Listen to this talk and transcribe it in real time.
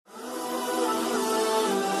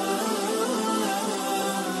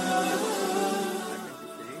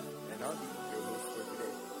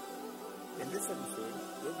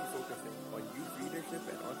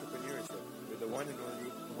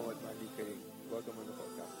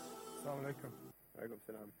alaikum. Alaikum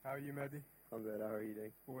salam. How are you, Mehdi? Alhamdulillah, how are you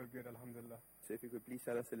doing? All good, alhamdulillah. So if you could please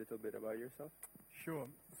tell us a little bit about yourself. Sure.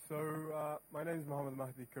 So my name is Muhammad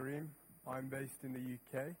Mahdi Kareem. I'm based in the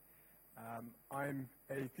UK. I'm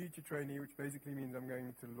a future trainee, which basically means I'm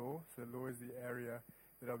going into law. So law is the area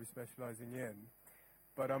that I'll be specializing in.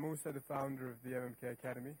 But I'm also the founder of the MMK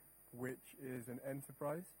Academy, which is an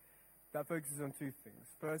enterprise that focuses on two things.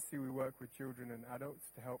 Firstly, we work with children and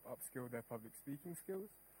adults to help upskill their public speaking skills.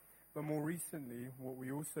 But more recently, what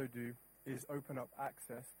we also do is open up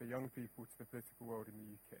access for young people to the political world in the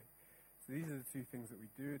UK. So these are the two things that we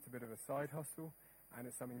do. It's a bit of a side hustle, and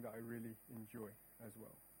it's something that I really enjoy as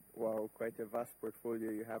well. Wow, quite a vast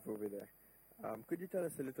portfolio you have over there. Could you tell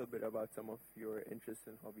us a little bit about some of your interests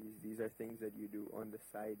and hobbies? These are things that you do on the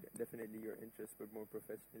side, definitely your interests, but more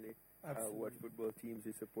professionally. What football teams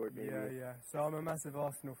you support maybe? Yeah. So I'm a massive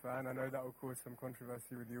Arsenal fan. I know that will cause some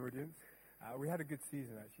controversy with the audience. We had a good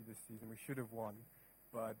season actually this season. We should have won,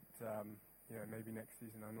 but maybe next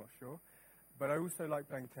season, I'm not sure. But I also like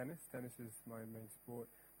playing tennis. Tennis is my main sport.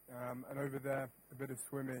 And over there, a bit of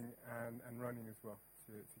swimming and running as well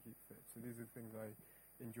to keep fit. So these are the things I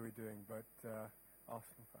enjoy doing, but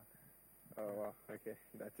Arsenal fan. Oh, wow. Okay.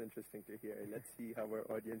 That's interesting to hear. Let's see how our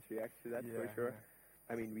audience reacts to that for sure.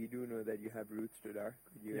 Yeah. I mean, we do know that you have roots to Dar.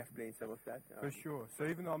 Could you explain some of that? For sure. So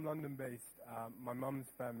even though I'm London-based, my mum's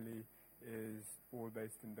family is all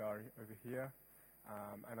based in Dar over here,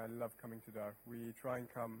 and I love coming to Dar. We try and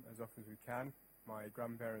come as often as we can. My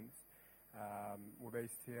grandparents were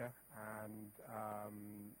based here, and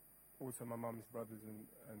also my mum's brothers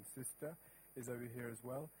and sister is over here as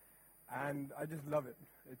well. And I just love it.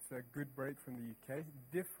 It's a good break from the UK,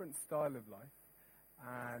 different style of life,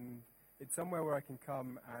 and it's somewhere where I can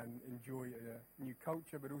come and enjoy a new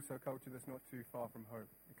culture, but also a culture that's not too far from home,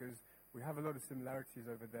 because we have a lot of similarities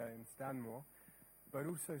over there in Stanmore, but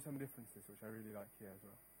also some differences, which I really like here as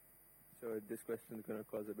well. So this question is going to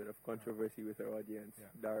cause a bit of controversy with our audience,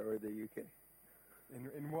 Dar or the UK?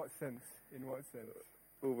 In what sense? In what sense?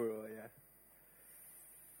 Overall, yeah.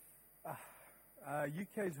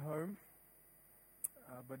 UK is home,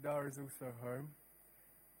 but Dar is also home.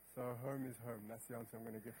 So home is home. That's the answer I'm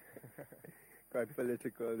going to give. Quite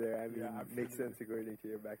political there. I mean, makes sense absolutely. according to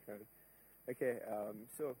your background. Okay,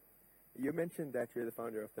 so you mentioned that you're the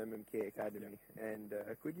founder of the MMK Academy, and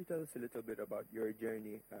could you tell us a little bit about your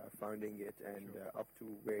journey founding it and up to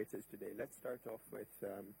where it is today? Let's start off with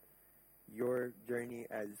your journey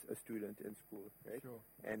as a student in school, right? Sure.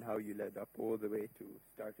 And how you led up all the way to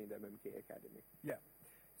starting the MMK Academy. Yeah.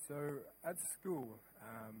 So at school,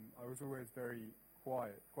 I was always very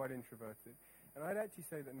quiet, quite introverted. And I'd actually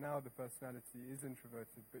say that now the personality is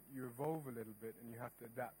introverted, but you evolve a little bit and you have to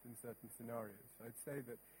adapt in certain scenarios. So I'd say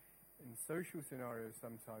that in social scenarios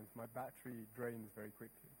sometimes my battery drains very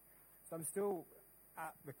quickly. So I'm still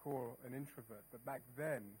at the core an introvert, but back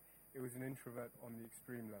then it was an introvert on the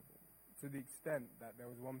extreme level. To the extent that there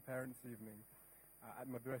was one parents' evening at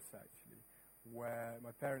madrasa actually, where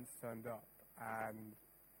my parents turned up and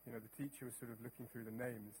the teacher was sort of looking through the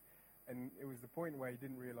names, and it was the point where he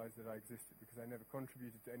didn't realize that I existed because I never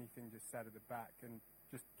contributed to anything, just sat at the back and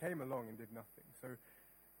just came along and did nothing. So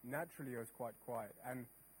naturally I was quite quiet, and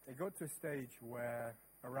it got to a stage where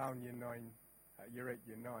around year 8,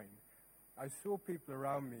 year 9, I saw people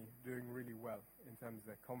around me doing really well in terms of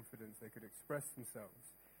their confidence. They could express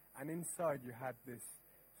themselves. And inside you had this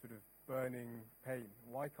sort of burning pain.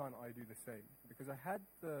 Why can't I do the same? Because I had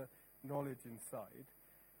the knowledge inside,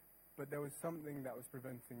 but there was something that was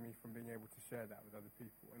preventing me from being able to share that with other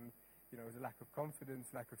people. And, it was a lack of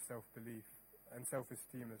confidence, lack of self-belief, and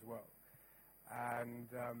self-esteem as well.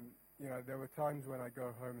 And, there were times when I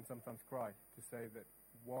go home and sometimes cry to say that,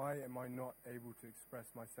 why am I not able to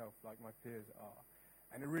express myself like my peers are?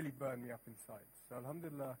 And it really burned me up inside. So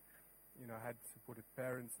alhamdulillah, I had supportive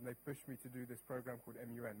parents, and they pushed me to do this program called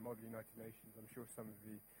MUN, Model United Nations. I'm sure some of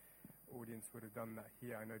the audience would have done that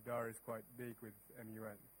here. I know Dar is quite big with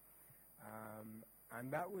MUN. And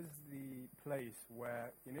that was the place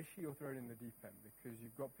where initially you're thrown in the deep end because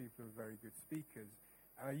you've got people who are very good speakers.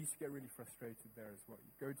 And I used to get really frustrated there as well.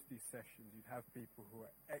 You'd go to these sessions, you'd have people who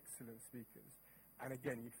are excellent speakers. And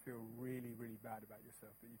again, you'd feel really, really bad about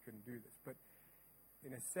yourself that you couldn't do this. But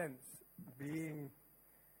in a sense, being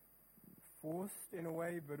forced in a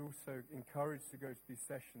way, but also encouraged to go to these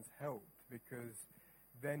sessions helped, because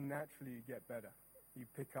then naturally you get better. You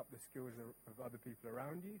pick up the skills of other people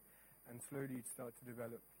around you, and slowly you start to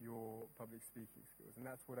develop your public speaking skills. And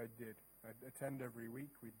that's what I did. I'd attend every week.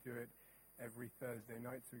 We'd do it every Thursday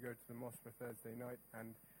night. So we go to the mosque for Thursday night,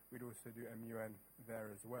 and we'd also do MUN there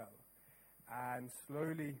as well. And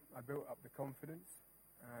slowly I built up the confidence,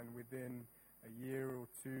 and within a year or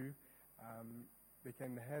two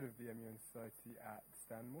became the head of the MUN Society at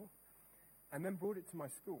Stanmore, and then brought it to my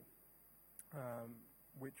school,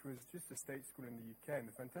 which was just a state school in the UK. And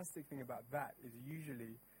the fantastic thing about that is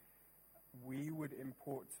usually we would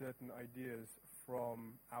import certain ideas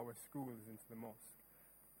from our schools into the mosque.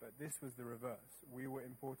 But this was the reverse. We were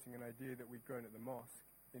importing an idea that we'd grown at the mosque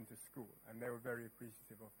into school, and they were very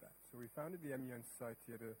appreciative of that. So we founded the MUN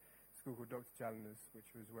Society at a school called Dr. Challoner's,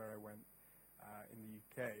 which was where I went in the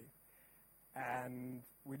UK. And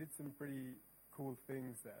we did some pretty cool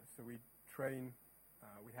things there. So we trained,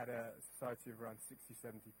 we had a society of around 60,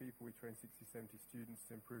 70 people. We trained 60, 70 students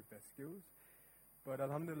to improve their skills. But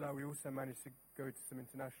alhamdulillah, we also managed to go to some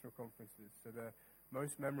international conferences. So the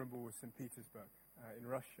most memorable was St. Petersburg in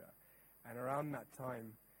Russia. And around that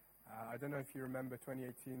time, I don't know if you remember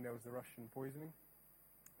 2018, there was the Russian poisoning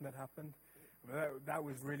that happened. That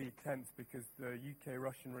was really tense because the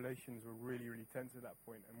UK-Russian relations were really, really tense at that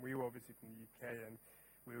point. And we were obviously from the UK and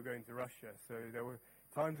we were going to Russia. So there were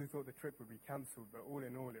times we thought the trip would be cancelled, but all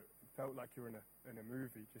in all, it felt like you were in a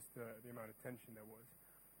movie, just the amount of tension there was.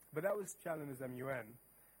 But that was Challoner's MUN.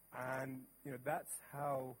 And, that's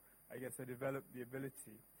how, I guess, I developed the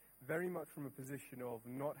ability, very much from a position of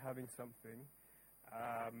not having something,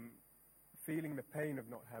 feeling the pain of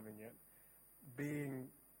not having it, being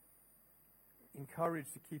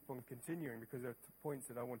encouraged to keep on continuing because there are points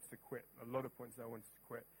that I wanted to quit, a lot of points that I wanted to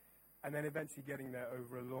quit, and then eventually getting there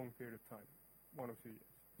over a long period of time, 1 or 2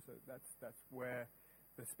 years. So that's where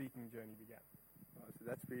the speaking journey began. So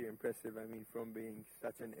that's pretty impressive. I mean, from being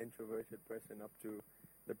such an introverted person up to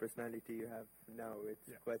the personality you have now, it's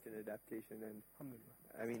quite an adaptation. And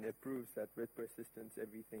I mean, it proves that with persistence,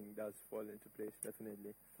 everything does fall into place,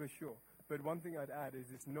 definitely. For sure. But one thing I'd add is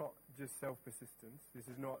it's not just self-persistence. This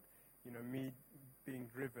is not, me being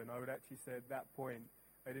driven. I would actually say at that point,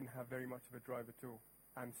 I didn't have very much of a drive at all.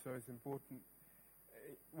 And so it's important,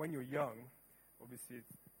 when you're young, obviously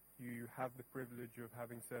you have the privilege of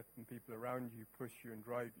having certain people around you push you and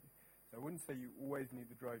drive you. So I wouldn't say you always need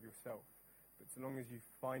the drive yourself, but so long as you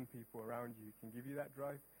find people around you who can give you that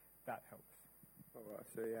drive, that helps. Oh, wow.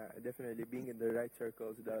 So yeah, definitely being in the right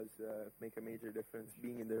circles does make a major difference,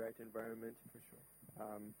 being in the right environment. For sure.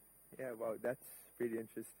 Yeah, wow, that's pretty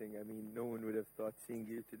interesting. I mean, no one would have thought, seeing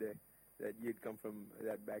you today, that you'd come from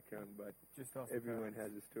that background, but just everyone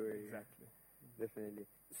has a story. Exactly. Definitely.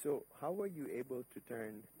 So how were you able to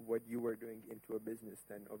turn what you were doing into a business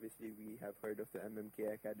then? Obviously, we have heard of the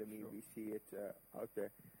MMK Academy. Sure. We see it out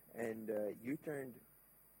there. And you turned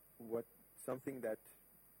something that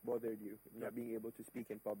bothered you, not being able to speak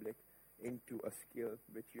in public, into a skill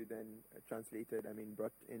which you then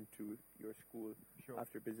brought into your school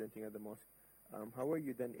after presenting at the mosque. How were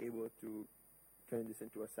you then able to turn this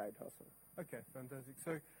into a side hustle? Okay, fantastic.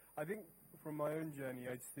 So I think from my own journey,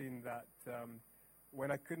 I'd seen that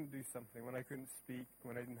when I couldn't do something, when I couldn't speak,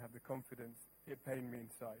 when I didn't have the confidence, it pained me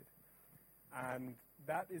inside. And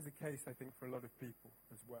that is the case, I think, for a lot of people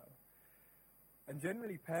as well. And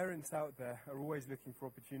generally, parents out there are always looking for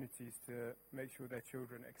opportunities to make sure their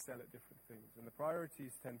children excel at different things. And the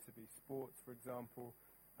priorities tend to be sports, for example,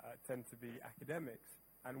 tend to be academics.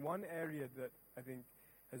 And one area that I think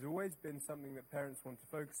has always been something that parents want to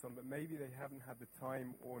focus on, but maybe they haven't had the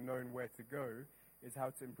time or known where to go, is how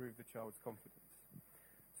to improve the child's confidence.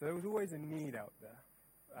 So there was always a need out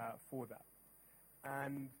there for that.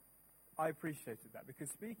 And I appreciated that because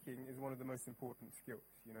speaking is one of the most important skills.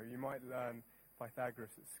 You might learn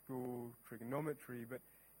Pythagoras at school, trigonometry, but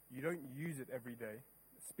you don't use it every day.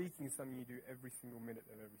 Speaking is something you do every single minute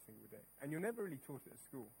of every single day. And you're never really taught it at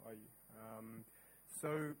school, are you?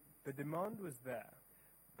 So the demand was there.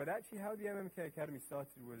 But actually how the MMK Academy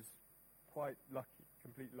started was quite lucky,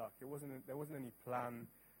 complete luck. There wasn't any plan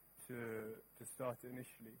to start it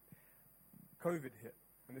initially. COVID hit,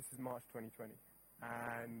 and this is March 2020.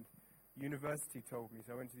 And university told me,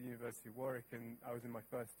 so I went to the University of Warwick, and I was in my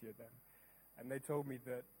first year then. And they told me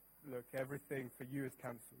that, look, everything for you is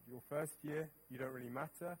cancelled. Your first year, you don't really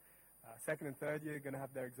matter. Second and third year, you're going to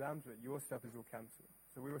have their exams, but your stuff is all cancelled.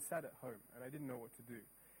 So we were sat at home, and I didn't know what to do.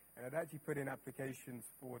 And I'd actually put in applications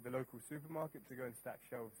for the local supermarket to go and stack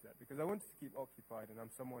shelves there, because I wanted to keep occupied, and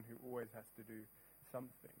I'm someone who always has to do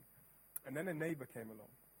something. And then a neighbour came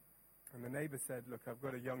along, and the neighbour said, look, I've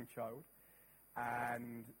got a young child,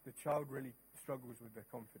 and the child really struggles with their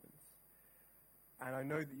confidence. And I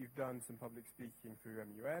know that you've done some public speaking through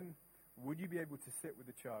MUN. Would you be able to sit with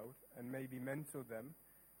the child and maybe mentor them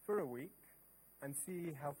for a week and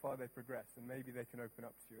see how far they progress, and maybe they can open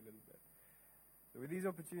up to you a little bit? So with these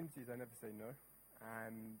opportunities, I never say no.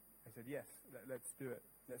 And I said, yes, let's do it.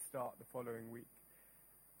 Let's start the following week.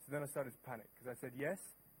 So then I started to panic because I said yes,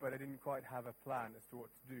 but I didn't quite have a plan as to what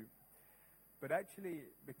to do. But actually,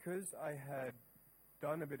 because I had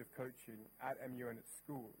done a bit of coaching at MUN at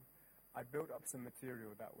school, I built up some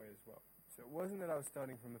material that way as well. So it wasn't that I was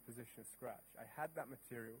starting from a position of scratch. I had that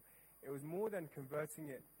material. It was more than converting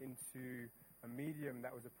it into a medium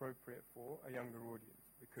that was appropriate for a younger audience,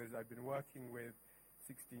 because I've been working with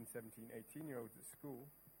 16, 17, 18-year-olds at school.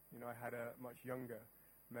 I had a much younger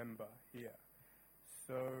member here.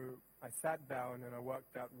 So I sat down and I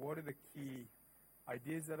worked out what are the key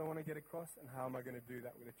ideas that I want to get across and how am I going to do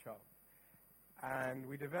that with a child. And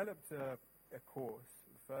we developed a course,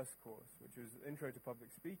 the first course, which was Intro to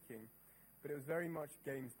Public Speaking, but it was very much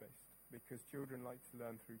games-based because children like to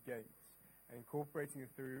learn through games. And incorporating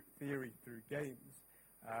the theory through games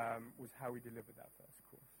was how we delivered that first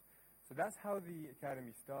course. So that's how the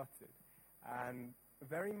academy started, and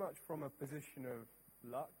very much from a position of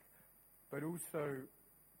luck, but also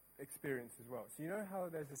experience as well. So you know how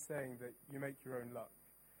there's a saying that you make your own luck?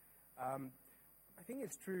 I think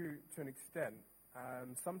it's true to an extent.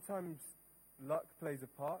 Sometimes luck plays a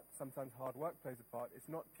part, sometimes hard work plays a part. It's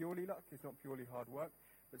not purely luck, it's not purely hard work,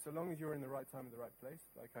 but so long as you're in the right time at the right place,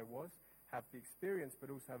 like I was, have the experience but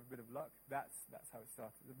also have a bit of luck, that's how it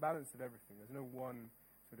started. The balance of everything. There's no one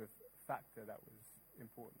sort of factor that was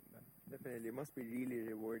important then. Definitely. It must be really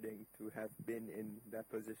rewarding to have been in that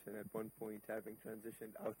position at one point, having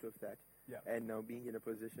transitioned out of that, and now being in a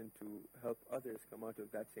position to help others come out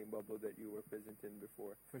of that same bubble that you were present in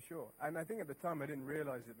before. For sure. And I think at the time I didn't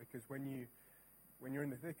realize it, because when you're in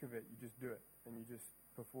the thick of it, you just do it and you just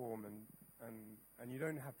perform and you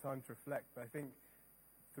don't have time to reflect. But I think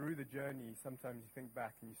through the journey, sometimes you think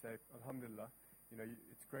back and you say, Alhamdulillah,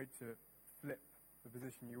 it's great to flip the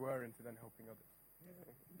position you were in to then helping others.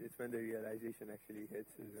 Yeah. It's when the realization actually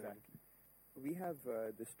hits. Exactly. We have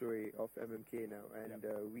the story of MMK now, and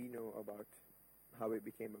we know about how it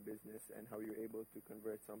became a business and how you're able to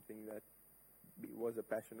convert something that was a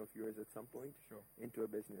passion of yours at some point into a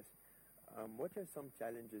business. What are some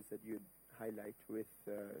challenges that you'd highlight with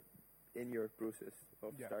in your process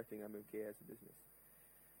of starting MMK as a business?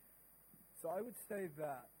 So I would say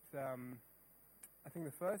that I think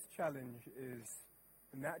the first challenge is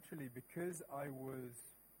naturally because I was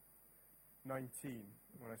 19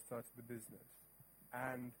 when I started the business.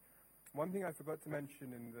 And one thing I forgot to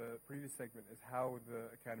mention in the previous segment is how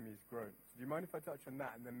the academy has grown. So do you mind if I touch on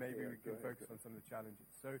that, and then maybe we can focus on some of the challenges?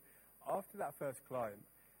 So after that first client,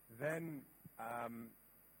 then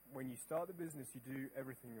when you start the business, you do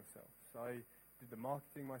everything yourself. So I did the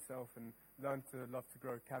marketing myself and learned to love to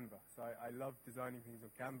grow Canva. So I love designing things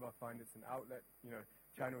on Canva. I find it's an outlet,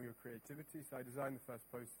 channel your creativity. So I designed the first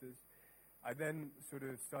posters. I then sort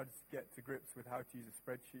of started to get to grips with how to use a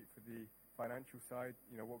spreadsheet for the financial side,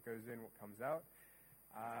 what goes in, what comes out.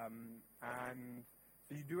 And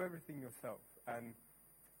so you do everything yourself. And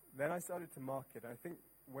then I started to market. I think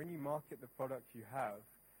when you market the product you have,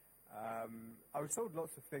 I was sold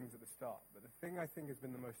lots of things at the start, but the thing I think has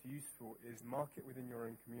been the most useful is market within your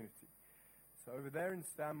own community. So over there in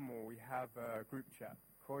Stanmore, we have a group chat,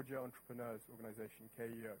 Khoja Entrepreneurs Organization,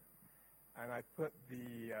 KEO. And I put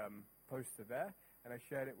the poster there, and I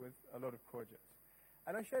shared it with a lot of Khojas.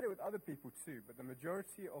 And I shared it with other people too, but the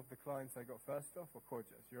majority of the clients I got first off were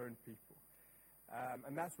Khojas, your own people.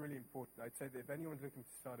 And that's really important. I'd say that if anyone's looking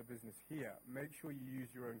to start a business here, make sure you use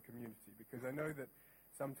your own community, because I know that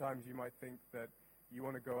sometimes you might think that you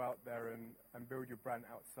want to go out there and build your brand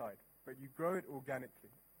outside, but you grow it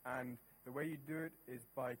organically. And the way you do it is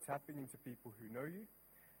by tapping into people who know you,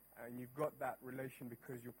 and you've got that relation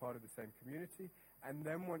because you're part of the same community. And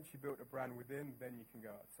then once you built a brand within, then you can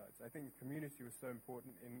go outside. So I think community was so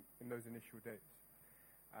important in those initial days.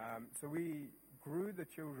 So we grew the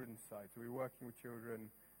children's side. So we were working with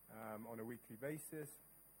children on a weekly basis.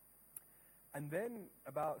 And then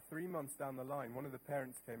about 3 months down the line, one of the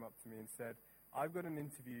parents came up to me and said, I've got an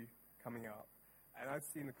interview coming up, and I've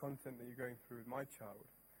seen the content that you're going through with my child.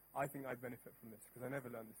 I think I'd benefit from this, because I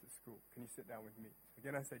never learned this at school. Can you sit down with me? So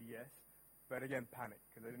again, I said yes, but again, panicked,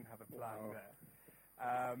 because I didn't have a plan there.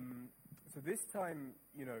 So this time,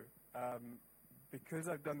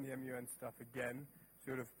 because I've done the MUN stuff again,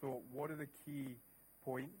 sort of thought, what are the key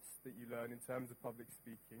points that you learn in terms of public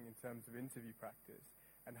speaking, in terms of interview practice,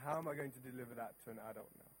 and how am I going to deliver that to an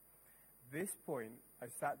adult now? This point, I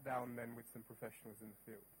sat down then with some professionals in the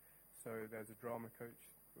field. So there's a drama coach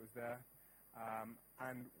that was there,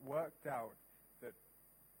 and worked out that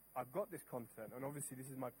I've got this content, and obviously this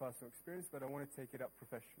is my personal experience, but I want to take it up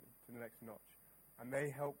professionally to the next notch. And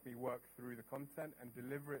they helped me work through the content and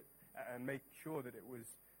deliver it and make sure that it was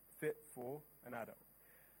fit for an adult.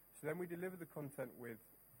 So then we delivered the content with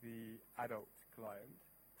the adult client.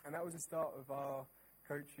 And that was the start of our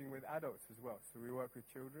coaching with adults as well. So we work with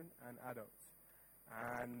children and adults.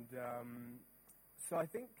 And so I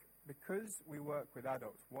think because we work with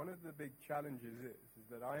adults, one of the big challenges is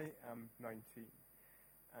that I am 19,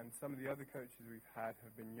 and some of the other coaches we've had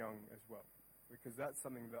have been young as well, because that's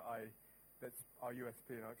something that's our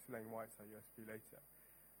USP, and I'll explain why it's our USP later.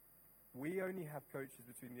 We only have coaches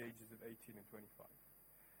between the ages of 18 and 25.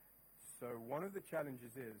 So one of the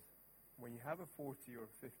challenges is, when you have a 40 or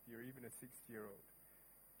a 50 or even a 60-year-old,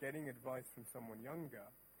 getting advice from someone younger,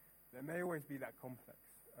 there may always be that complex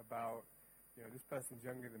about, this person's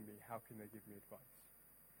younger than me, how can they give me advice?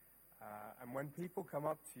 And when people come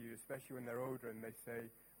up to you, especially when they're older, and they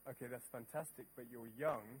say, okay, that's fantastic, but you're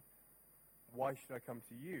young, why should I come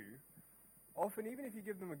to you? Often, even if you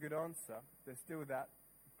give them a good answer, there's still that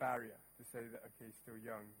barrier to say that, okay, he's still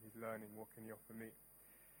young, he's learning, what can he offer me?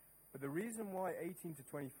 But the reason why 18 to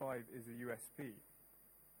 25 is a USP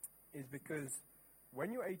is because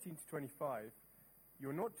when you're 18 to 25,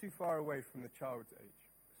 you're not too far away from the child's age.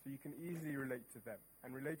 So you can easily relate to them.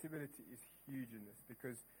 And relatability is huge in this,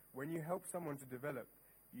 because when you help someone to develop,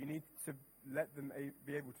 you need to let them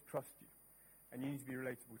be able to trust you. And you need to be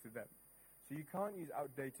relatable to them. So you can't use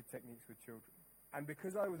outdated techniques with children. And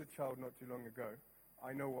because I was a child not too long ago,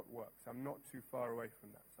 I know what works. I'm not too far away from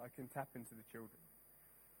that. So I can tap into the children.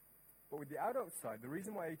 But with the adult side, the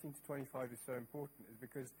reason why 18 to 25 is so important is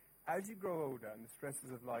because as you grow older and the stresses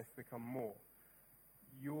of life become more,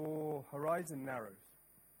 your horizon narrows.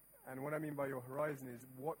 And what I mean by your horizon is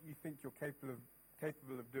what you think you're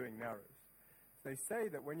capable of doing narrows. They say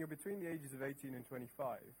that when you're between the ages of 18 and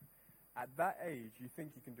 25, at that age, you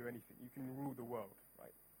think you can do anything. You can rule the world,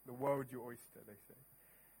 right? The world's your oyster, they say.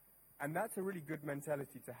 And that's a really good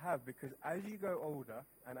mentality to have, because as you go older,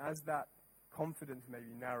 and as that confidence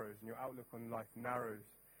maybe narrows, and your outlook on life narrows,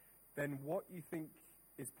 then what you think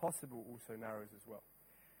is possible also narrows as well.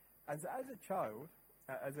 And so as a child,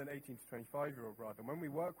 as an 18 to 25-year-old rather, when we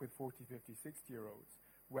work with 40, 50, 60-year-olds,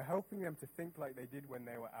 we're helping them to think like they did when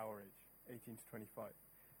they were our age, 18 to 25.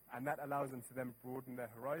 And that allows them to then broaden their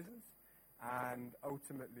horizons and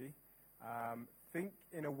ultimately think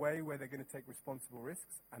in a way where they're going to take responsible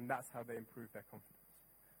risks, and that's how they improve their confidence.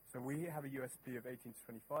 So we have a USP of 18 to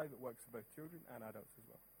 25 that works for both children and adults as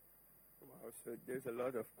well. Wow, so there's a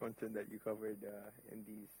lot of content that you covered in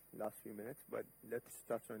these last few minutes, but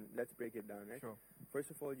let's break it down, right? Sure.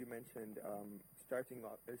 First of all, you mentioned starting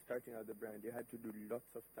out the brand, you had to do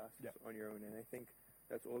lots of tasks on your own, and I think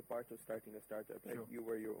that's all part of starting a startup. Right? Sure. You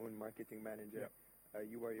were your own marketing manager.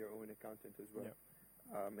 You were your own accountant as well.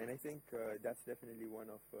 And I think that's definitely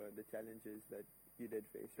one of the challenges that you did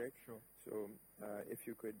face, right? Sure. So if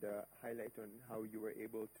you could highlight on how you were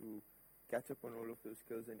able to catch up on all of those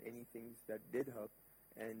skills and any things that did help,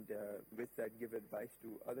 and with that give advice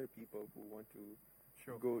to other people who want to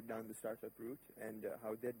go down the startup route, and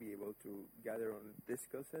how they'd be able to gather on this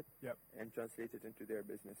skill set and translate it into their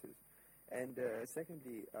businesses. And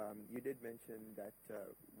secondly, you did mention that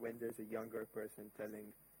when there's a younger person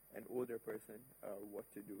telling an older person what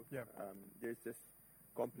to do, there's this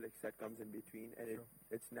complex that comes in between, and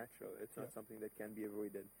it's natural. It's not something that can be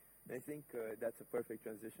avoided. And I think that's a perfect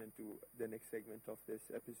transition to the next segment of this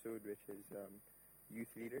episode, which is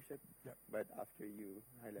youth leadership. But after you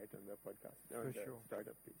highlight on the podcast, on the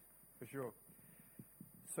startup piece. For sure.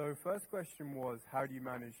 So first question was, how do you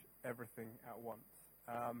manage everything at once?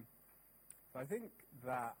 So I think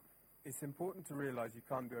that it's important to realize you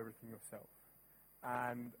can't do everything yourself.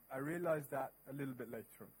 And I realized that a little bit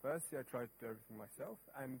later on. Firstly, I tried to do everything myself,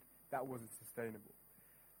 and that wasn't sustainable.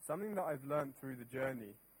 Something that I've learned through the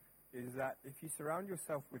journey is that if you surround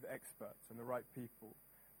yourself with experts and the right people,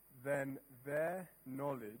 then their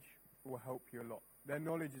knowledge will help you a lot. Their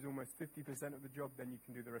knowledge is almost 50% of the job, then you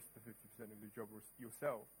can do the rest of the 50% of the job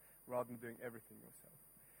yourself, rather than doing everything yourself.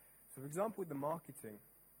 So for example, with the marketing,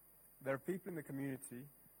 there are people in the community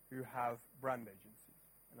who have brand agencies.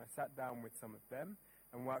 And I sat down with some of them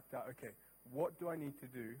and worked out, okay, what do I need to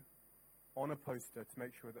do on a poster to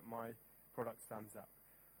make sure that my product stands out?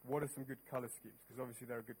 What are some good color schemes? Because obviously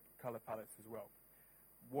there are good color palettes as well.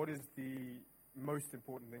 What is the most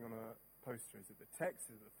important thing on a poster? Is it the text?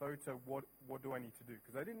 Is it the photo? What do I need to do?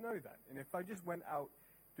 Because I didn't know that. And if I just went out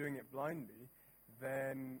doing it blindly,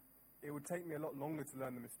 then it would take me a lot longer to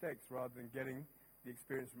learn the mistakes rather than getting the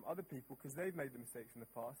experience from other people, because they've made the mistakes in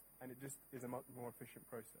the past, and it just is a much more efficient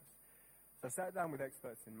process. So I sat down with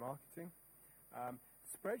experts in marketing.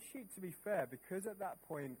 Spreadsheet, to be fair, because at that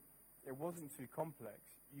point it wasn't too complex,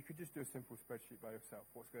 you could just do a simple spreadsheet by yourself,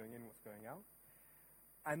 what's going in, what's going out.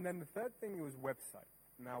 And then the third thing was website.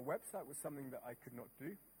 Now, website was something that I could not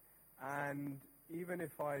do, and even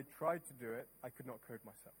if I tried to do it, I could not code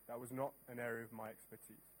myself. That was not an area of my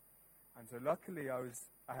expertise. And so luckily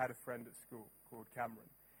I had a friend at school called Cameron.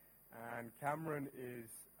 And Cameron is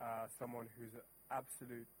someone who's an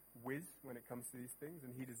absolute whiz when it comes to these things,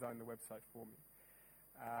 and he designed the website for me.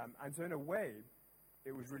 And so in a way,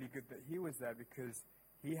 it was really good that he was there because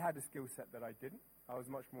he had a skill set that I didn't. I was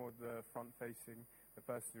much more the front-facing, the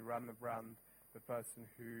person who ran the brand, the person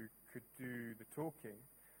who could do the talking.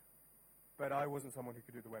 But I wasn't someone who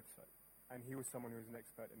could do the website. And he was someone who was an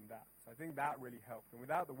expert in that. So I think that really helped. And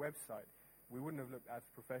without the website, we wouldn't have looked as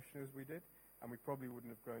professional as we did, and we probably wouldn't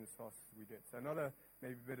have grown as fast as we did. So another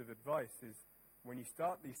maybe bit of advice is when you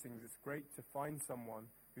start these things, it's great to find someone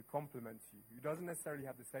who complements you, who doesn't necessarily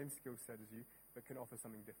have the same skill set as you, but can offer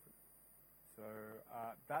something different. So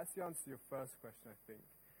that's the answer to your first question, I think.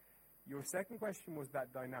 Your second question was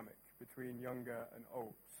that dynamic between younger and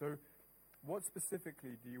old. So what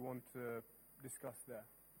specifically do you want to discuss there?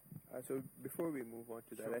 So before we move on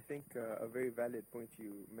to that, Sure. I think a very valid point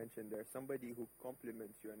you mentioned there, somebody who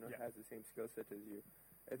complements you and not Yeah. has the same skill set as you.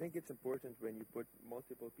 I think it's important when you put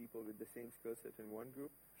multiple people with the same skill set in one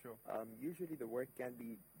group. Sure. Usually the work can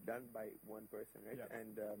be done by one person, right? Yeah.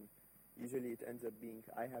 And usually it ends up being,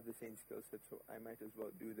 I have the same skill set, so I might as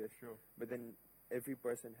well do this. Sure. But then every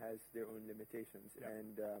person has their own limitations, Yeah.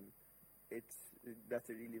 and that's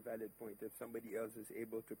a really valid point. If somebody else is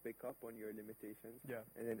able to pick up on your limitations Yeah.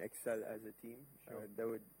 and then excel as a team, Sure.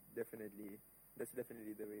 that's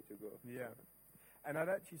definitely the way to go. Yeah. And I'd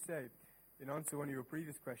actually say, in answer to one of your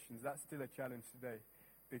previous questions, that's still a challenge today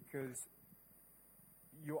because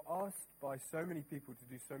you're asked by so many people to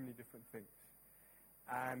do so many different things.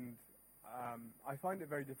 And I find it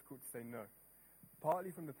very difficult to say no.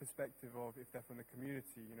 Partly from the perspective of if they're from the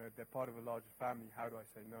community, if they're part of a larger family, how do I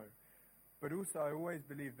say no? But also, I always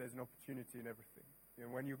believe there's an opportunity in everything.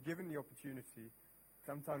 When you're given the opportunity,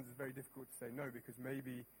 sometimes it's very difficult to say no because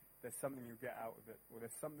maybe there's something you get out of it, or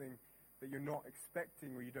there's something that you're not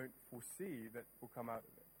expecting or you don't foresee that will come out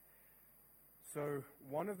of it. So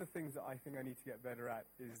one of the things that I think I need to get better at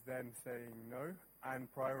is then saying no and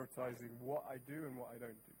prioritizing what I do and what I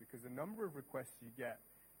don't do, because the number of requests you get,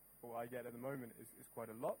 or I get at the moment, is quite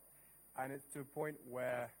a lot, and it's to a point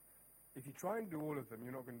where if you try and do all of them,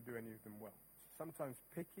 you're not going to do any of them well. So sometimes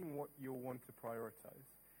picking what you'll want to prioritize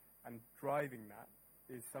and driving that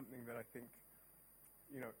is something that I think,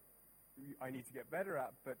 I need to get better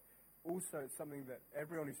at, but also it's something that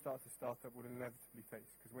everyone who starts a startup would inevitably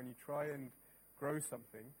face, because when you try and grow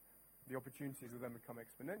something, the opportunities will then become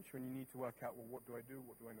exponential, and you need to work out, well, what do I do,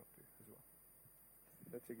 what do I not do as well.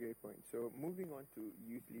 That's a great point. So moving on to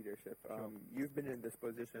youth leadership, Sure. You've been in this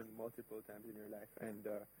position multiple times in your life, and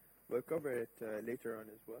we'll cover it later on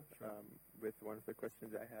as well, Sure. with one of the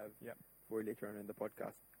questions I have Yep. for later on in the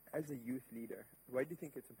podcast. As a youth leader, why do you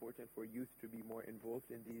think it's important for youth to be more involved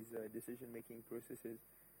in these decision-making processes,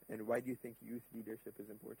 and why do you think youth leadership is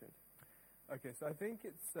important? Okay, so I think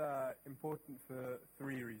it's important for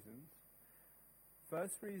 3 reasons.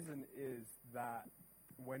 First reason is that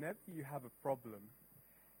whenever you have a problem,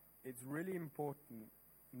 it's really important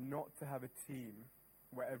not to have a team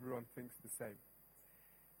where everyone thinks the same.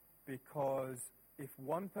 Because if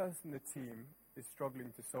one person in the team is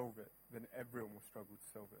struggling to solve it, then everyone will struggle to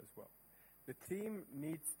solve it as well. The team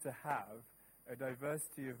needs to have a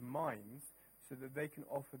diversity of minds so that they can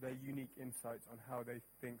offer their unique insights on how they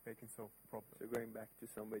think they can solve the problem. So going back to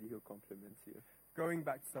somebody who complements you. Going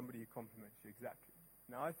back to somebody who complements you, exactly.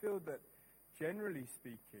 Now, I feel that, generally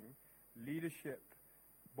speaking, leadership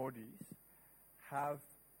bodies have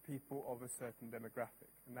people of a certain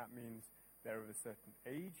demographic, and that means they're of a certain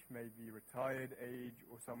age, maybe retired age,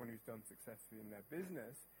 or someone who's done successfully in their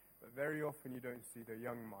business, but very often you don't see the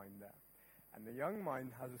young mind there. And the young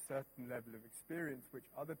mind has a certain level of experience which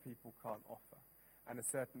other people can't offer, and a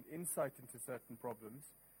certain insight into certain problems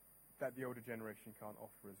that the older generation can't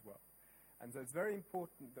offer as well. And so it's very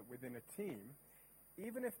important that within a team,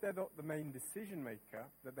 even if they're not the main decision maker,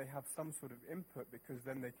 that they have some sort of input, because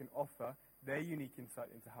then they can offer their unique insight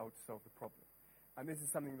into how to solve the problem. And this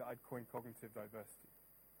is something that I'd coin cognitive diversity.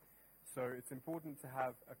 So it's important to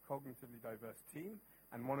have a cognitively diverse team,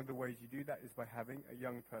 and one of the ways you do that is by having a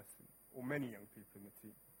young person, or many young people in the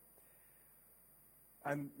team.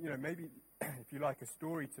 And, maybe, if you like, a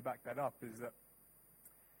story to back that up is that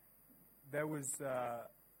there was a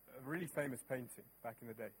really famous painting back in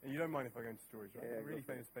the day. And you don't mind if I go into stories, right? Yeah, A really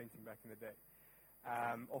famous painting back in the day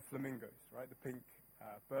of flamingos, right? The pink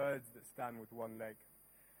birds that stand with one leg.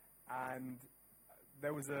 And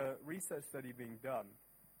there was a research study being done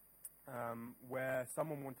where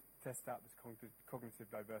someone wanted to test out this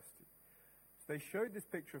cognitive diversity. So they showed this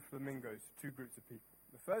picture of flamingos to two groups of people.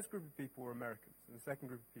 The first group of people were Americans, and the second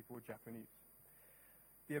group of people were Japanese.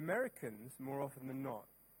 The Americans, more often than not,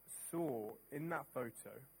 saw in that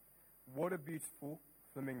photo, what a beautiful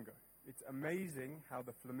flamingo. It's amazing how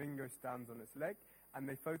the flamingo stands on its leg, and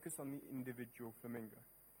they focus on the individual flamingo.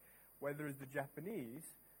 Whereas the Japanese,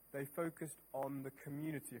 they focused on the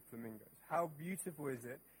community of flamingos. How beautiful is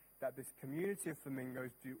it that this community of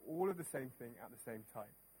flamingos do all of the same thing at the same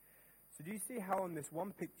time? So do you see how on this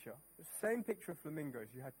one picture, the same picture of flamingos,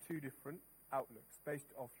 you had two different outlooks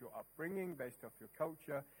based off your upbringing, based off your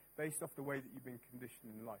culture, based off the way that you've been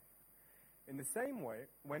conditioned in life. In the same way,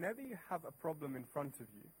 whenever you have a problem in front of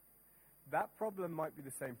you, that problem might be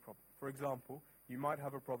the same problem. For example, you might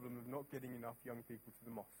have a problem of not getting enough young people to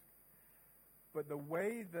the mosque. But the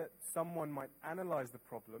way that someone might analyze the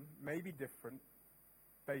problem may be different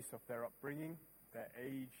based off their upbringing, their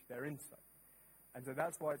age, their insight. And so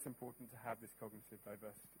that's why it's important to have this cognitive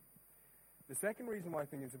diversity. The second reason why I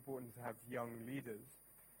think it's important to have young leaders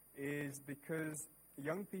is because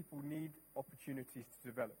young people need opportunities to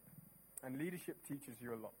develop. And leadership teaches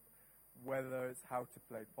you a lot, whether it's how to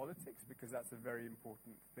play politics, because that's a very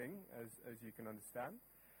important thing, as you can understand,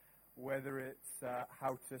 whether it's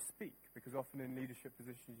how to speak, because often in leadership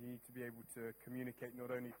positions you need to be able to communicate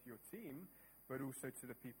not only to your team, but also to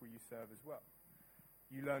the people you serve as well.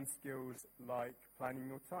 You learn skills like planning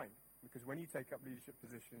your time, because when you take up leadership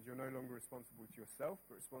positions, you're no longer responsible to yourself,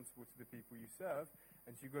 but responsible to the people you serve,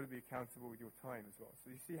 and so you've got to be accountable with your time as well.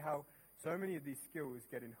 So you see how so many of these skills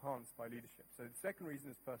get enhanced by leadership. So the second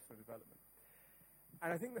reason is personal development.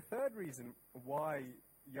 And I think the third reason why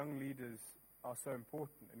young leaders are so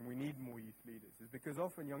important, and we need more youth leaders, is because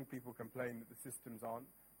often young people complain that the systems aren't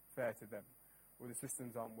fair to them, or the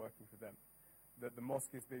systems aren't working for them, that the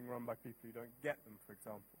mosque is being run by people who don't get them, for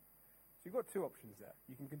example. So you've got two options there.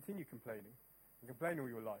 You can continue complaining, and complain all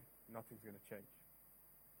your life, nothing's going to change.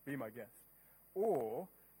 Be my guest. Or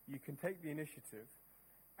you can take the initiative,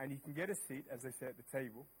 and you can get a seat, as they say, at the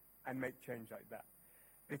table, and make change like that.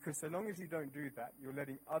 Because so long as you don't do that, you're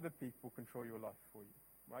letting other people control your life for you.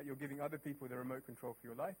 Right? You're giving other people the remote control for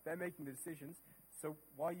your life. They're making the decisions, so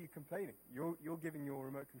why are you complaining? You're giving your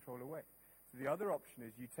remote control away. So the other option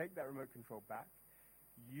is you take that remote control back,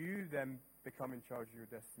 you then become in charge of your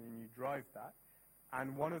destiny, and you drive that.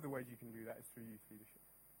 And one of the ways you can do that is through youth leadership.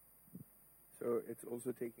 So it's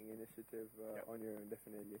also taking initiative on your own,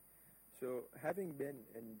 definitely. So having been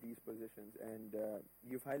in these positions, and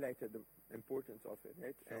you've highlighted the importance of it,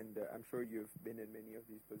 right? Sure. And I'm sure you've been in many of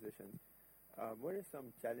these positions. What are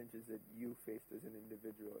some challenges that you faced as an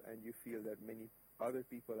individual, and you feel that many other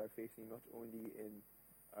people are facing, not only in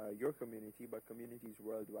your community, but communities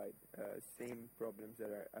worldwide? Same problems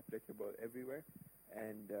that are applicable everywhere.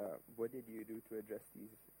 And what did you do to address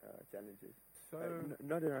these challenges? So,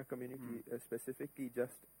 not in our community specifically,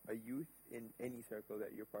 just a youth in any circle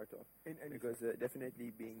that you're part of. Because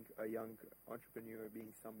definitely being a young entrepreneur,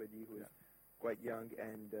 being somebody who is quite young,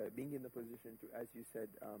 and being in the position to, as you said,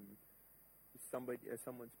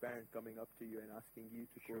 someone's parent coming up to you and asking you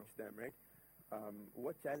to coach them, right?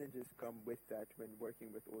 What challenges come with that when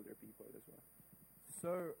working with older people as well?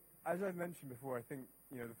 So, as I've mentioned before, I think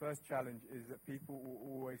the first challenge is that people will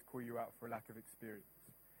always call you out for a lack of experience.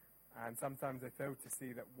 And sometimes they fail to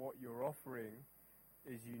see that what you're offering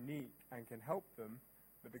is unique and can help them,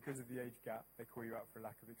 but because of the age gap, they call you out for a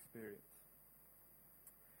lack of experience.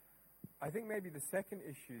 I think maybe the second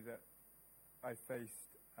issue that I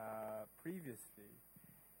faced previously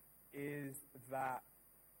is that,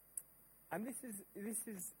 and this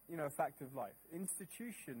is a fact of life,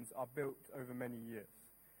 institutions are built over many years.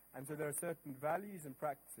 And so there are certain values and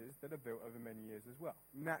practices that are built over many years as well,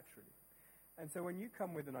 naturally. And so when you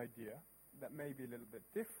come with an idea that may be a little bit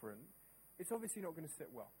different, it's obviously not going to sit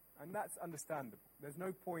well. And that's understandable. There's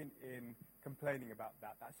no point in complaining about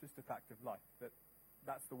that. That's just a fact of life,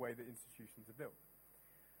 that's the way that institutions are built.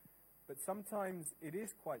 But sometimes it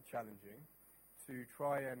is quite challenging to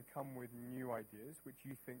try and come with new ideas which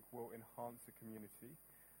you think will enhance the community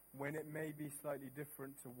when it may be slightly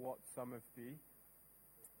different to what some of the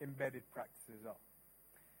embedded practices are.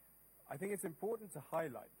 I think it's important to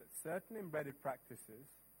highlight that certain embedded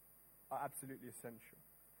practices are absolutely essential.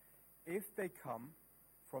 If they come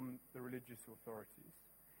from the religious authorities,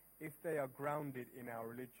 if they are grounded in our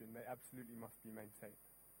religion, they absolutely must be maintained.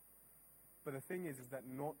 But the thing is that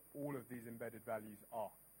not all of these embedded values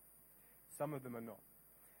are. Some of them are not.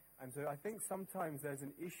 And so I think sometimes there's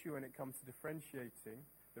an issue when it comes to differentiating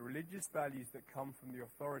the religious values that come from the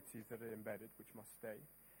authorities that are embedded, which must stay,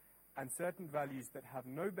 and certain values that have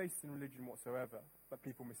no basis in religion whatsoever, but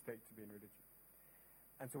people mistake to be in religion.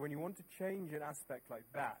 And so when you want to change an aspect like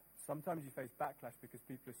that, sometimes you face backlash because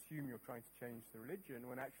people assume you're trying to change the religion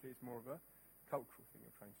when actually it's more of a cultural thing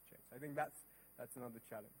you're trying to change. I think that's another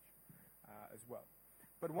challenge as well.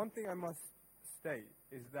 But one thing I must state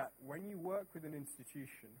is that when you work with an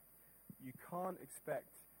institution, you can't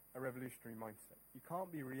expect a revolutionary mindset. You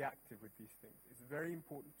can't be reactive with these things. It's very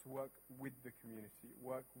important to work with the community,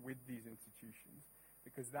 work with these institutions,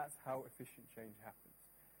 because that's how efficient change happens.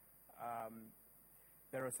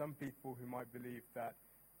 There are some people who might believe that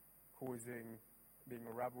being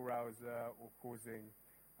a rabble-rouser or causing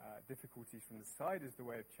difficulties from the side is the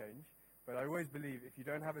way of change. But I always believe if you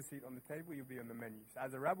don't have a seat on the table, you'll be on the menu. So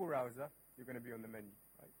as a rabble-rouser, you're going to be on the menu,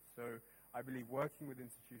 right? So I believe working with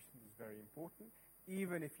institutions is very important,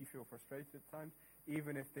 even if you feel frustrated at times,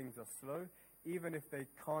 even if things are slow, even if they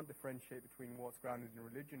can't differentiate between what's grounded in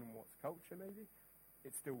religion and what's culture, maybe,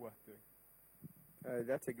 it's still worth doing.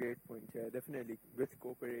 That's a great point. Yeah, definitely. With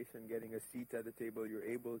cooperation, getting a seat at the table, you're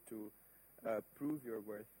able to prove your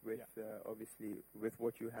worth with, obviously, with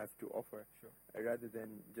what you have to offer, rather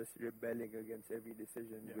than just rebelling against every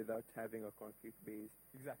decision without having a concrete base,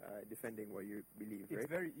 defending what you believe. It's right?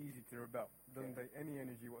 very easy to rebel. Doesn't take any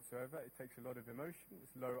energy whatsoever. It takes a lot of emotion.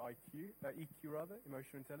 It's low EQ rather,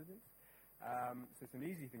 emotional intelligence. So it's an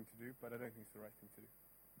easy thing to do, but I don't think it's the right thing to do.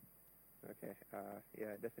 Okay.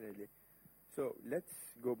 Yeah, definitely. So let's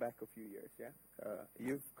go back a few years, yeah?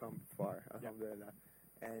 You've come far, alhamdulillah.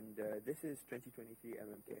 And this is 2023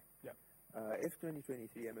 MMK. Yeah. If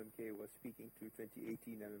 2023 MMK was speaking to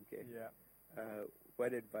 2018 MMK,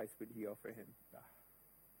 what advice would he offer him?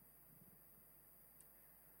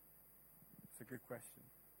 It's a good question.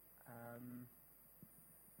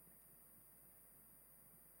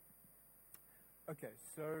 Okay,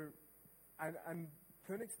 so, and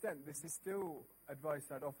to an extent, this is still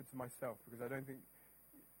advice I'd offer to myself, because I don't think,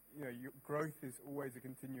 your growth is always a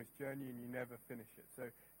continuous journey and you never finish it. So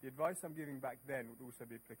the advice I'm giving back then would also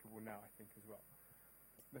be applicable now, I think, as well.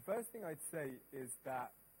 The first thing I'd say is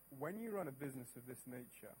that when you run a business of this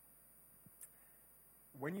nature,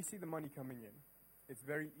 when you see the money coming in, it's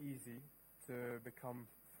very easy to become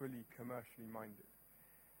fully commercially minded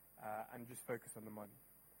and just focus on the money.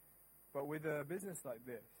 But with a business like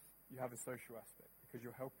this, you have a social aspect because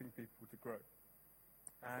you're helping people to grow.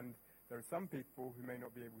 And there are some people who may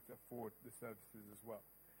not be able to afford the services as well.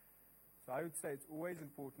 So I would say it's always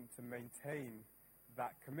important to maintain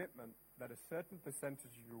that commitment that a certain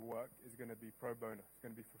percentage of your work is going to be pro bono, it's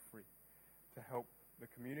going to be for free, to help the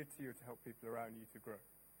community or to help people around you to grow.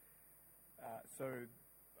 So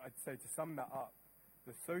I'd say, to sum that up,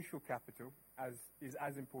 the social capital is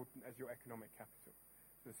as important as your economic capital.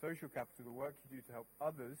 So the social capital, the work you do to help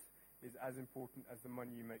others, is as important as the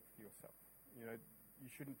money you make for yourself. You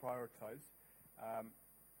shouldn't prioritize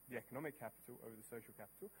the economic capital over the social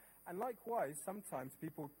capital. And likewise, sometimes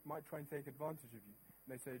people might try and take advantage of you. And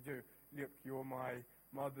they say, Joe, look, you're my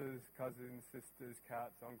mother's cousin, sister's,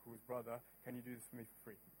 cat's, uncle's brother. Can you do this for me for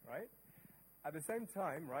free, right? At the same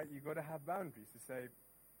time, right, you've got to have boundaries to say,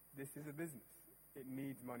 this is a business. It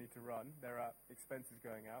needs money to run. There are expenses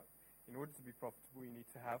going out. In order to be profitable, you need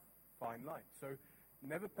to have fine lines. So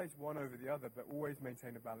never place one over the other, but always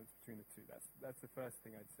maintain a balance between the two. That's the first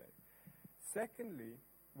thing I'd say. Secondly,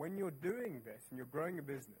 when you're doing this and you're growing a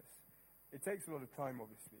business, it takes a lot of time,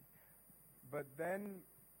 obviously. But then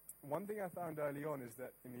one thing I found early on is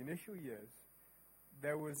that in the initial years,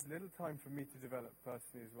 there was little time for me to develop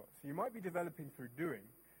personally as well. So you might be developing through doing,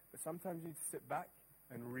 but sometimes you need to sit back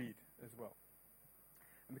and read as well.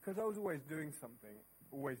 And because I was always doing something,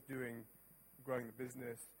 growing the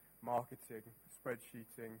business, marketing,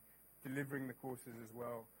 spreadsheeting, delivering the courses as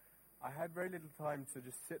well, I had very little time to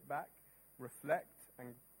just sit back, reflect,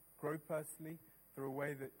 and grow personally through a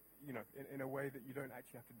way that, in a way that you don't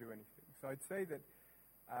actually have to do anything. So I'd say that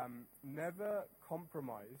never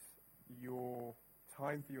compromise your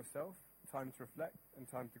time for yourself, time to reflect, and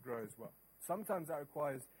time to grow as well. Sometimes that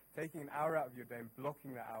requires taking an hour out of your day and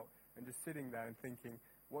blocking that out and just sitting there and thinking,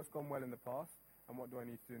 what's gone well in the past and what do I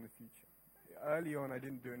need to do in the future? Early on, I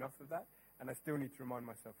didn't do enough of that, and I still need to remind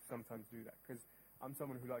myself to sometimes do that, because I'm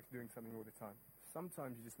someone who likes doing something all the time.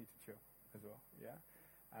 Sometimes you just need to chill as well, yeah?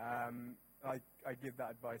 I give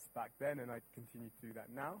that advice back then, and I continue to do that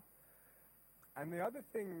now. And the other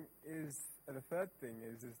thing is, the third thing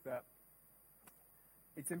is that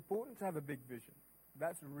it's important to have a big vision.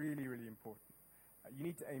 That's really, really important. You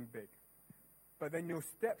need to aim big. But then your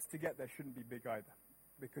steps to get there shouldn't be big either,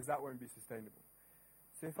 because that won't be sustainable.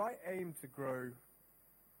 So if I aim to grow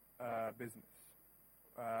business,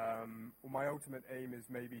 or my ultimate aim is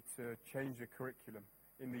maybe to change a curriculum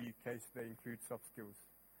in the UK, so they include soft skills,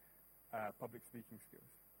 public speaking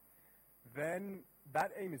skills. Then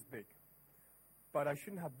that aim is big, but I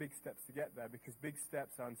shouldn't have big steps to get there because big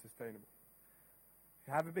steps are unsustainable.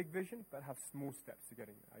 Have a big vision, but have small steps to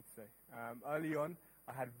getting there, I'd say. Early on,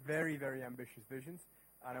 I had very, very ambitious visions,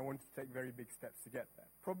 and I wanted to take very big steps to get there,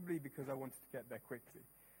 probably because I wanted to get there quickly.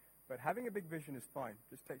 But having a big vision is fine.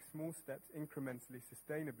 Just take small steps incrementally,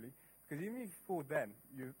 sustainably, because even before then,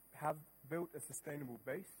 you have built a sustainable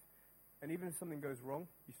base, and even if something goes wrong,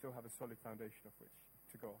 you still have a solid foundation of which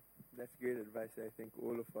to go on. That's great advice. I think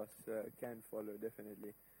all of us can follow,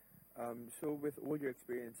 definitely. So with all your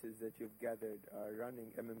experiences that you've gathered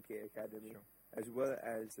running MMK Academy, Sure. as well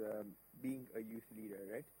as being a youth leader,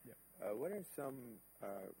 right? Yeah. What are some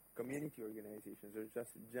community organizations or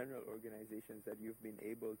just general organizations that you've been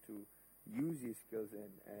able to use these skills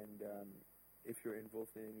in? And if you're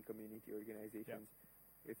involved in any community organizations,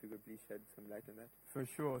 if you could please shed some light on that. For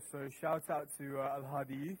sure. So shout out to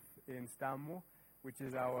Al-Hadi Youth in Stanmore, which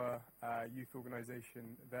is our youth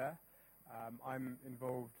organization there. I'm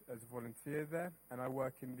involved as a volunteer there, and I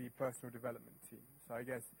work in the personal development team. So I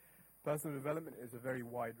guess personal development is a very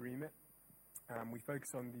wide remit. We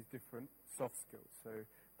focus on these different soft skills, so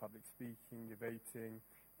public speaking, debating,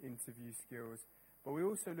 interview skills. But we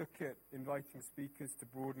also look at inviting speakers to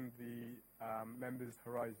broaden the members'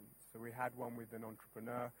 horizons. So we had one with an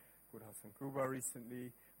entrepreneur called Hassan Kuba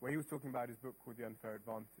recently, where he was talking about his book called The Unfair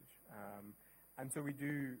Advantage. And so we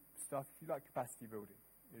do stuff, if you like, capacity building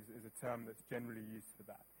is a term that's generally used for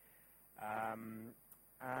that.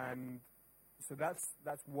 And so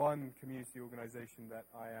that's one community organization that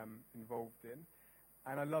I am involved in.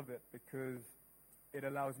 And I love it because it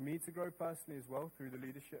allows me to grow personally as well through the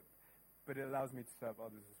leadership, but it allows me to serve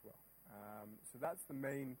others as well. So that's the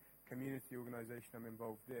main community organization I'm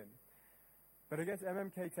involved in. But I guess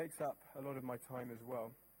MMK takes up a lot of my time as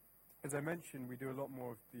well. As I mentioned, we do a lot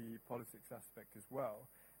more of the politics aspect as well.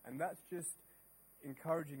 And that's just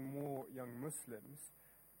encouraging more young Muslims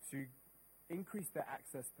to increase their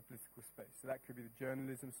access to political space. So that could be the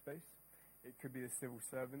journalism space, it could be the civil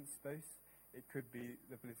servant space, it could be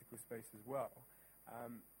the political space as well.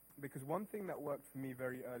 Because one thing that worked for me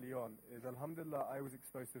very early on is, alhamdulillah, I was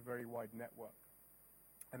exposed to a very wide network.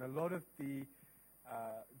 And a lot of the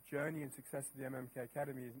journey and success of the MMK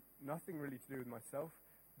Academy is nothing really to do with myself,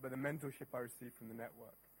 but the mentorship I received from the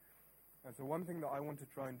network. And so one thing that I want to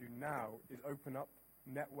try and do now is open up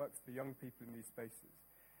networks for young people in these spaces.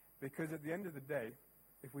 Because at the end of the day,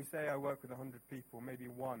 if we say I work with 100 people, maybe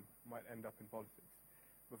one might end up in politics.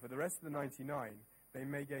 But for the rest of the 99, they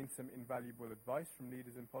may gain some invaluable advice from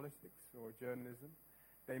leaders in politics or journalism.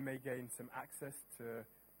 They may gain some access to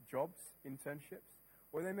jobs, internships,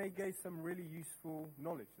 or they may gain some really useful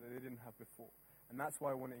knowledge that they didn't have before. And that's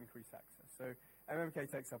why I want to increase access. So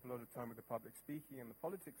MMK takes up a lot of time with the public speaking and the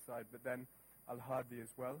politics side, but then Al-Hadi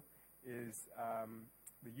as well is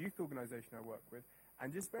the youth organization I work with.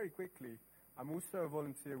 And just very quickly, I'm also a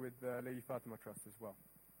volunteer with the Lady Fatima Trust as well.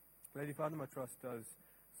 Lady Fatima Trust does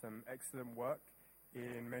some excellent work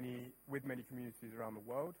with many communities around the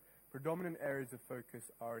world. Predominant areas of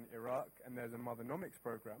focus are in Iraq, and there's a Mothernomics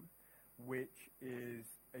program, which is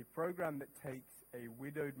a program that takes a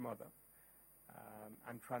widowed mother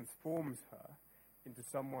and transforms her into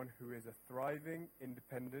someone who is a thriving,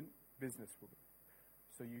 independent businesswoman.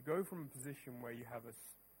 So you go from a position where you have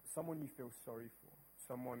someone you feel sorry for,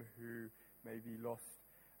 someone who maybe lost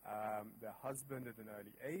their husband at an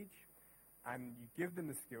early age, and you give them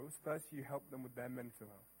the skills. First, you help them with their mental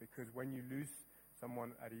health, because when you lose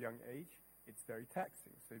someone at a young age, it's very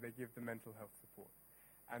taxing. So they give them mental health support.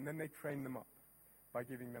 And then they train them up by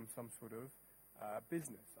giving them some sort of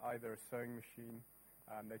business, either a sewing machine.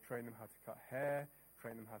 They train them how to cut hair,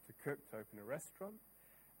 train them how to cook, to open a restaurant.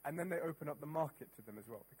 And then they open up the market to them as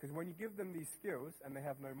well. Because when you give them these skills and they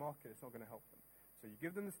have no market, it's not going to help them. So you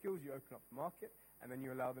give them the skills, you open up the market, and then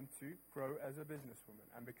you allow them to grow as a businesswoman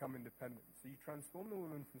and become independent. So you transform the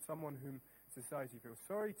woman from someone whom society feels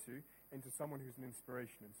sorry to into someone who's an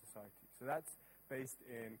inspiration in society. So that's based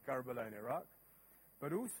in Karbala in Iraq.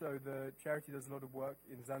 But also the charity does a lot of work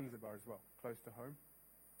in Zanzibar as well, close to home,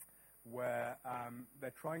 where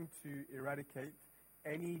they're trying to eradicate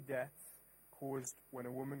any deaths caused when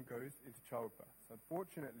a woman goes into childbirth. So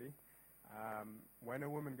unfortunately, when a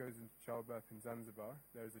woman goes into childbirth in Zanzibar,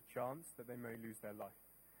 there is a chance that they may lose their life.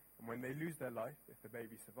 And when they lose their life, if the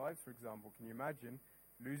baby survives, for example, can you imagine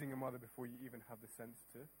losing a mother before you even have the sense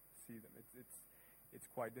to see them? It's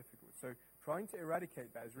quite difficult. So trying to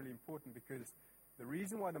eradicate that is really important, because the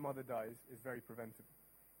reason why the mother dies is very preventable.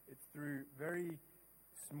 It's through very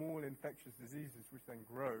small infectious diseases which then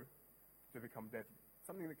grow to become deadly.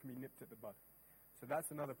 something that can be nipped at the bud. So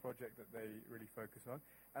that's another project that they really focus on.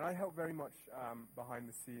 And I help very much behind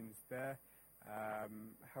the scenes there,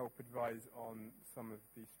 help advise on some of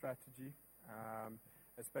the strategy,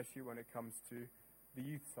 especially when it comes to the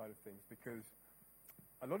youth side of things, because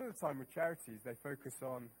a lot of the time with charities, they focus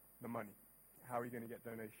on the money. How are you going to get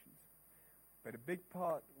donations? But a big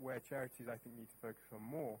part where charities, I think, need to focus on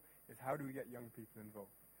more is how do we get young people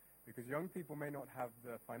involved? Because young people may not have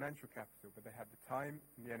the financial capital, but they have the time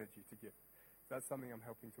and the energy to give. So that's something I'm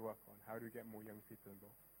helping to work on. How do we get more young people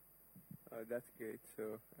involved? That's great.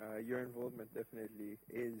 So your involvement definitely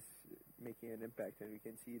is making an impact, and we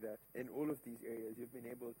can see that in all of these areas you've been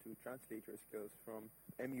able to translate your skills from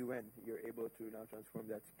MUN. You're able to now transform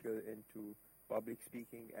that skill into public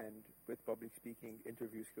speaking, and with public speaking,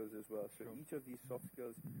 interview skills as well. So each of these soft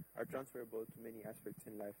skills are transferable to many aspects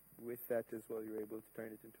in life. With that as well, you're able to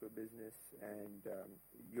turn it into a business, and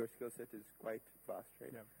your skill set is quite vast,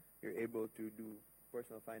 right? Yeah. You're able to do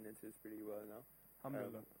personal finances pretty well now.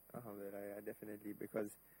 Alhamdulillah. Alhamdulillah, definitely,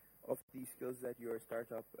 because of these skills that your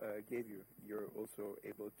startup gave you, you're also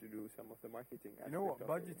able to do some of the marketing aspects. You know what,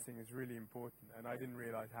 budgeting is really important, and I didn't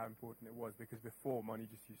realize how important it was, because before, money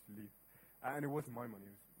just used to leave. And it wasn't my money,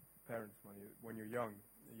 it was parents' money. When you're young,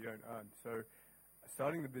 you don't earn. So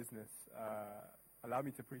starting the business allowed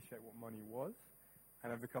me to appreciate what money was,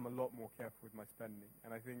 and I've become a lot more careful with my spending.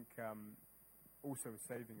 And I think also with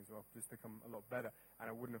saving as well, just become a lot better. And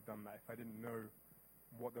I wouldn't have done that if I didn't know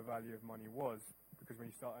what the value of money was, because when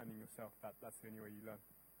you start earning yourself, that's the only way you learn.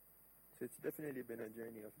 So it's definitely been a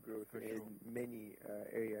journey of growth For in sure. many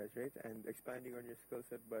areas, right? And expanding on your skill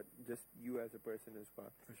set, but just you as a person as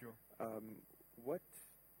well. For sure. What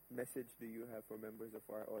message do you have for members of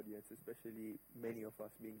our audience, especially many of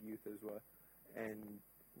us being youth as well? And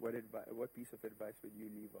what piece of advice would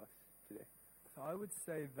you leave us today? So I would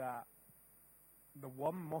say that the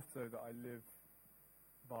one motto that I live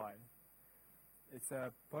by, it's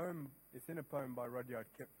in a poem by Rudyard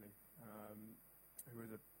Kipling, who was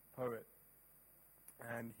a poet,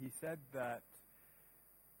 and he said that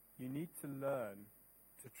you need to learn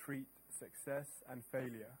to treat success and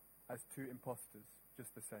failure as two imposters,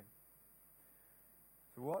 just the same.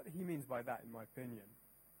 So what he means by that, in my opinion,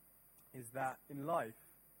 is that in life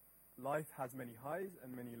has many highs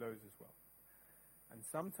and many lows as well. And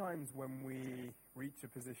sometimes when we reach a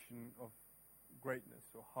position of greatness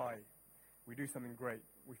or high, we do something great,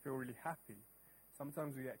 we feel really happy.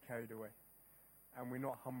 Sometimes we get carried away, and we're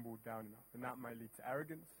not humbled down enough. And that might lead to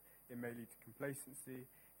arrogance, it may lead to complacency,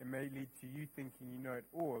 it may lead to you thinking you know it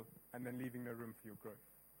all, and then leaving no room for your growth.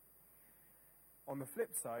 On the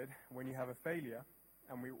flip side, when you have a failure,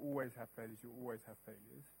 and we always have failures, you always have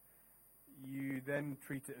failures, you then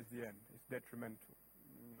treat it as the end. It's detrimental.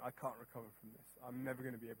 I can't recover from this. I'm never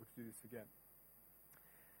going to be able to do this again.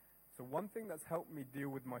 So one thing that's helped me deal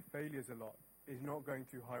with my failures a lot is not going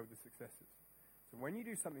too high with the successes. So when you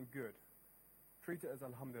do something good, treat it as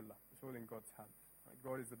alhamdulillah. It's all in God's hands. Right?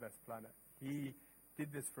 God is the best planner. He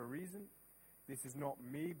did this for a reason. This is not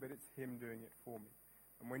me, but it's Him doing it for me.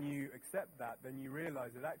 And when you accept that, then you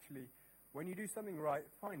realize that actually, when you do something right,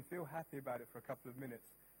 fine, feel happy about it for a couple of minutes,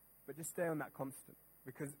 but just stay on that constant.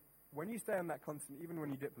 Because when you stay on that constant, even when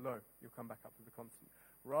you dip low, you'll come back up to the constant.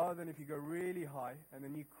 Rather than if you go really high and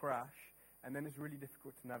then you crash, and then it's really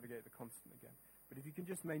difficult to navigate the constant again. But if you can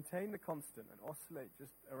just maintain the constant and oscillate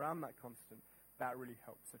just around that constant, that really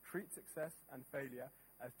helps. So treat success and failure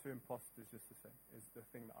as two imposters just the same, is the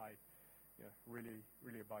thing that I really,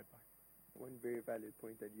 really abide by. One very valid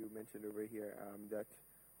point that you mentioned over here, that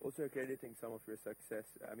also crediting some of your success,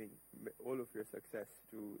 all of your success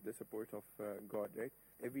to the support of God, right?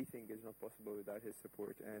 Everything is not possible without His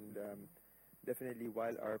support, and definitely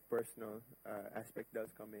while our personal aspect does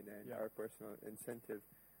come in, and our personal incentive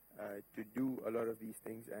to do a lot of these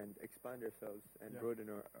things and expand ourselves and broaden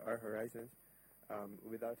our horizons,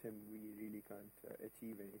 without Him we really can't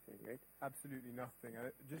achieve anything, right? Absolutely nothing.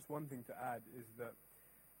 Just one thing to add is that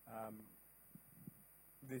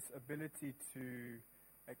this ability to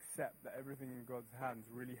accept that everything in God's hands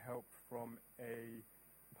really helped from a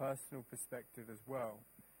personal perspective as well.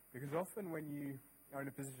 Because often when you are in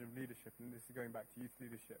a position of leadership, and this is going back to youth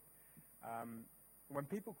leadership, when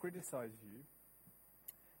people criticize you,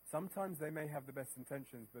 sometimes they may have the best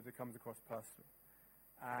intentions, but it comes across personal.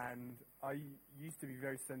 And I used to be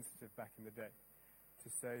very sensitive back in the day to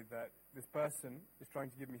say that this person is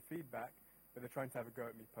trying to give me feedback, but they're trying to have a go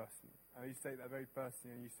at me personally. And I used to take that very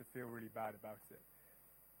personally, and I used to feel really bad about it.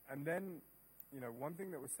 And then, one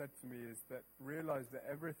thing that was said to me is that realize that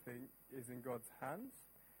everything is in God's hands,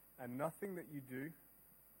 and nothing that you do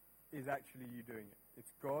is actually you doing it.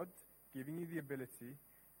 It's God giving you the ability,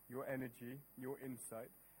 your energy, your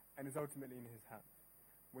insight, and it's ultimately in his hands.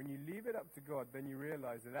 When you leave it up to God, then you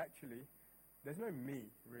realize that actually there's no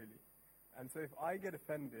me, really. And so if I get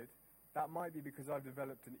offended, that might be because I've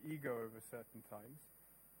developed an ego over certain times,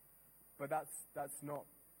 but that's not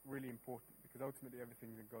really important, because ultimately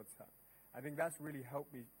everything's in God's hand. I think that's really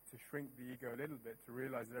helped me to shrink the ego a little bit, to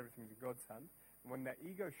realize that everything's in God's hand. And when that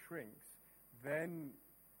ego shrinks, then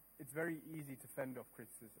it's very easy to fend off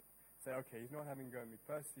criticism. Say, okay, he's not having a go at me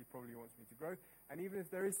personally, he probably wants me to grow. And even if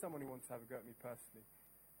there is someone who wants to have a go at me personally,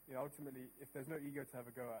 ultimately, if there's no ego to have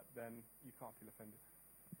a go at, then you can't feel offended.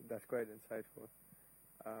 That's quite insightful.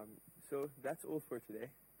 So that's all for today.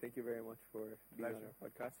 Thank you very much for being on our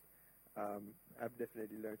podcast. I've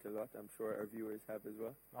definitely learned a lot. I'm sure our viewers have as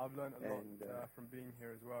well. I've learned a lot from being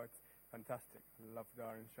here as well. It's fantastic. I love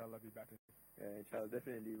Dar. Inshallah, I'll be back. Inshallah,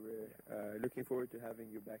 definitely. We're looking forward to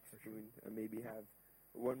having you back soon. Maybe have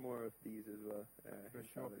one more of these as well. For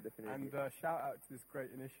sure. Definitely. And shout out to this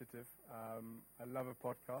great initiative. I love a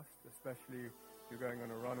podcast, especially if you're going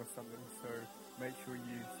on a run or something. So make sure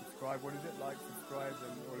you subscribe. What is it? Like, subscribe,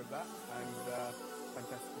 and all of that. And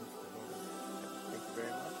fantastic. Thank you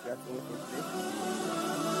very much. That's all for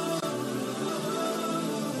today.